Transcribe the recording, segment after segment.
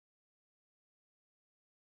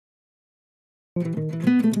Hi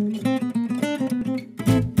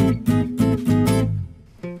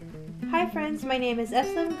friends, my name is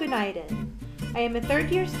Eslem Günaydın. I am a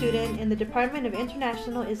third-year student in the Department of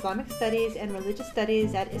International Islamic Studies and Religious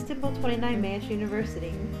Studies at Istanbul 29 Mayas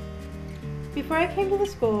University. Before I came to the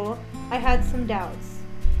school, I had some doubts.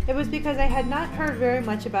 It was because I had not heard very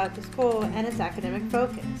much about the school and its academic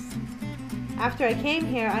focus. After I came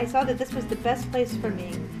here, I saw that this was the best place for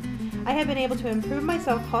me. I have been able to improve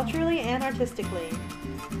myself culturally and artistically.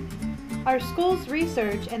 Our school's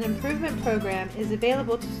research and improvement program is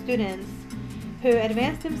available to students who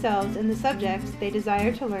advance themselves in the subjects they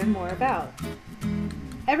desire to learn more about.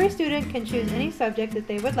 Every student can choose any subject that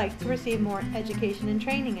they would like to receive more education and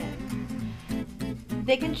training in.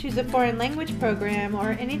 They can choose a foreign language program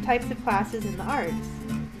or any types of classes in the arts.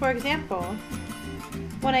 For example,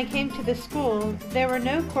 when I came to the school, there were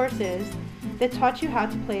no courses that taught you how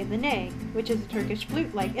to play the ney, which is a Turkish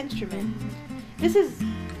flute-like instrument. This is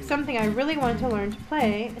something I really wanted to learn to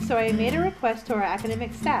play, so I made a request to our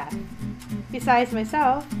academic staff. Besides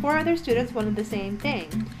myself, 4 other students wanted the same thing,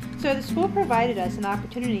 so the school provided us an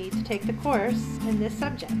opportunity to take the course in this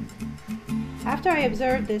subject. After I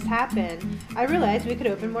observed this happen, I realized we could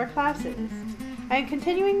open more classes. I am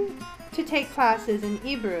continuing to take classes in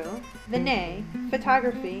Hebrew, the ney,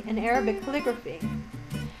 photography, and Arabic calligraphy.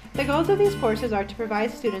 The goals of these courses are to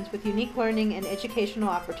provide students with unique learning and educational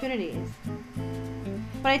opportunities.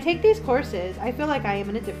 When I take these courses, I feel like I am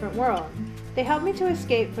in a different world. They help me to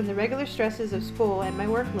escape from the regular stresses of school and my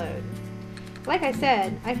workload. Like I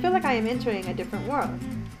said, I feel like I am entering a different world.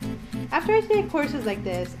 After I take courses like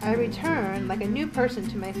this, I return like a new person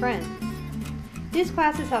to my friends. These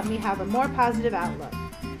classes help me have a more positive outlook.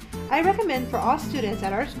 I recommend for all students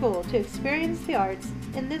at our school to experience the arts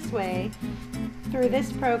in this way through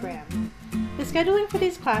this program. The scheduling for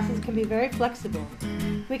these classes can be very flexible.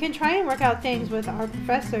 We can try and work out things with our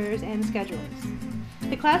professors and schedules.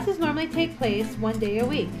 The classes normally take place 1 day a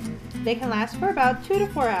week. They can last for about 2 to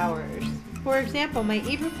 4 hours. For example, my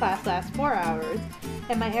Hebrew class lasts 4 hours,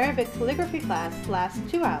 and my Arabic calligraphy class lasts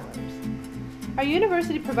 2 hours. Our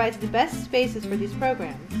university provides the best spaces for these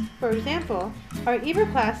programs. For example, our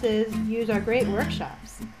Hebrew classes use our great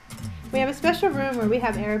workshops. We have a special room where we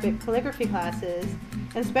have Arabic calligraphy classes,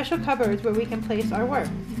 and special cupboards where we can place our work.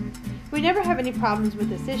 We never have any problems with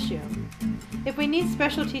this issue. If we need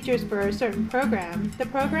special teachers for a certain program, the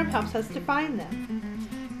program helps us to find them.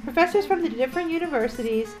 Professors from the different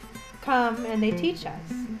universities come and they teach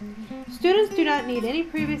us. Students do not need any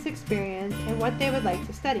previous experience in what they would like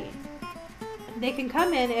to study. They can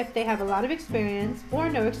come in if they have a lot of experience or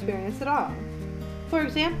no experience at all. For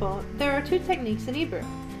example, there are 2 techniques in Hebrew.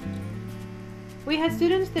 We had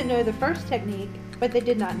students that know the first technique, but they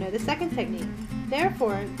did not know the second technique.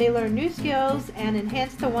 Therefore, they learn new skills and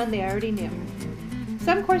enhance the one they already knew.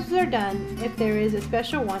 Some courses are done if there is a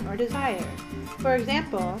special want or desire. For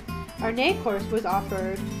example, our ney course was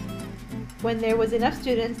offered when there was enough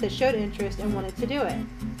students that showed interest and wanted to do it.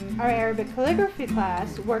 Our Arabic calligraphy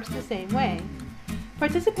class works the same way.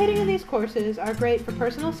 Participating in these courses are great for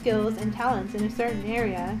personal skills and talents in a certain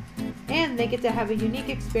area, and they get to have a unique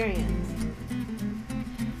experience.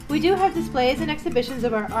 We do have displays and exhibitions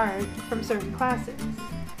of our art from certain classes.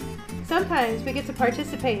 Sometimes we get to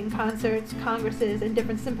participate in concerts, congresses, and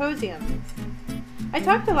different symposiums. I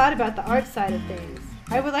talked a lot about the art side of things.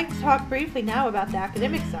 I would like to talk briefly now about the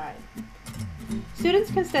academic side.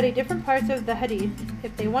 Students can study different parts of the Hadith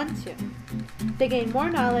if they want to. They gain more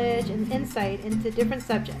knowledge and insight into different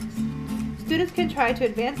subjects. Students can try to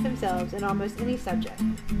advance themselves in almost any subject.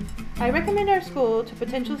 I recommend our school to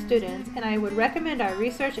potential students, and I would recommend our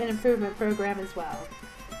research and improvement program as well.